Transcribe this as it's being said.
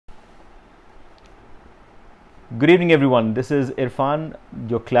Good evening, everyone. This is Irfan,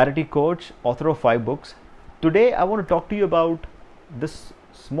 your clarity coach, author of 5 books. Today, I want to talk to you about this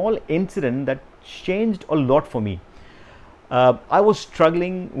small incident that changed a lot for me. I was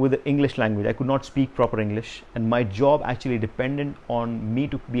struggling with the English language. I could not speak proper English, and my job actually depended on me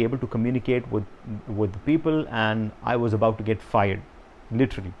to be able to communicate with the people, and I was about to get fired,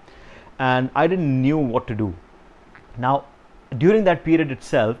 literally. And I didn't knew what to do. Now, during that period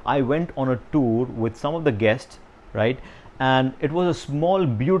itself, I went on a tour with some of the guests, right? And it was a small,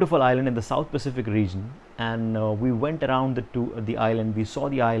 beautiful island in the South Pacific region. And we went around the island. We saw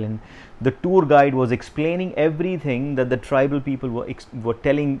the island. The tour guide was explaining everything that the tribal people were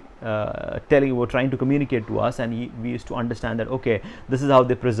trying to communicate to us, and we used to understand that okay, this is how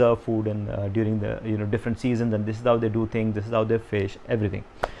they preserve food and during the different seasons, and this is how they do things. This is how they fish, everything.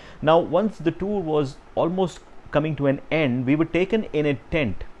 Now, once the tour was almost coming to an end, we were taken in a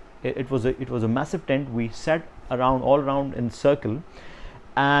tent. It was a massive tent. We sat all around in circle,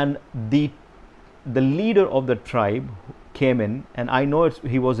 and the leader of the tribe came in, and I know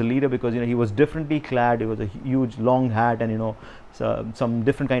he was a leader because he was differently clad. It was a huge long hat, and some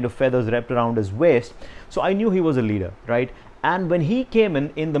different kind of feathers wrapped around his waist. So I knew he was a leader, right? And when he came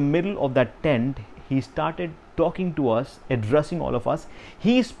in the middle of that tent, he started talking to us, addressing all of us.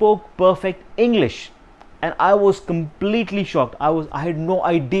 He spoke perfect English. And I was completely shocked. I had no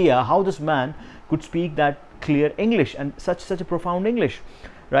idea how this man could speak that clear English and such a profound English,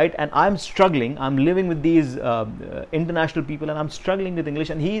 right? And I'm struggling. I'm living with these international people, and I'm struggling with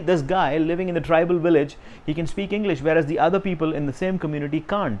English. And this guy living in the tribal village, he can speak English, whereas the other people in the same community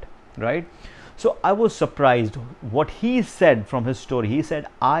can't, right? So I was surprised what he said from his story. He said,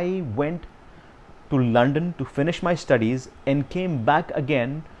 I went to London to finish my studies and came back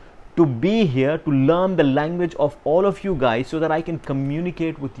again to be here to learn the language of all of you guys, so that I can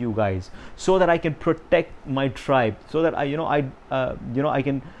communicate with you guys, so that I can protect my tribe, so that I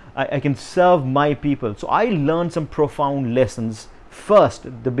can serve my people. So I learned some profound lessons. First,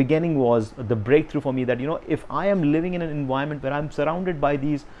 the beginning was the breakthrough for me that if I am living in an environment where I'm surrounded by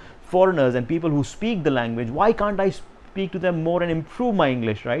these foreigners and people who speak the language, why can't I speak to them more and improve my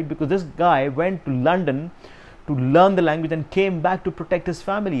English, right? Because this guy went to London to learn the language and came back to protect his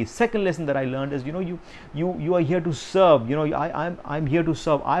family. Second lesson that I learned is you are here to serve. I'm here to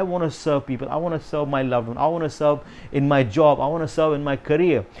serve. I want to serve people. I want to serve my loved one. I want to serve in my job. I want to serve in my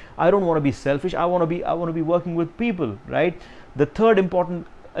career. I don't want to be selfish. I want to be working with people, right? The third important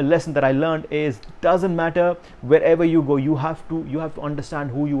lesson that I learned is, doesn't matter wherever you go, you have to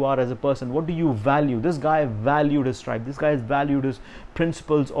understand who you are as a person. What do you value? This guy valued his tribe. This guy has valued his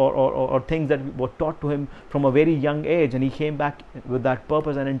principles or things that were taught to him from a very young age, and he came back with that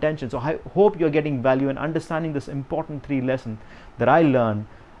purpose and intention. So I hope you're getting value and understanding this important 3 lessons that I learned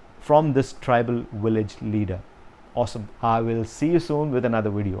from this tribal village leader. Awesome. I will see you soon with another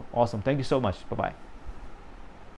video. Awesome. Thank you so much. Bye bye.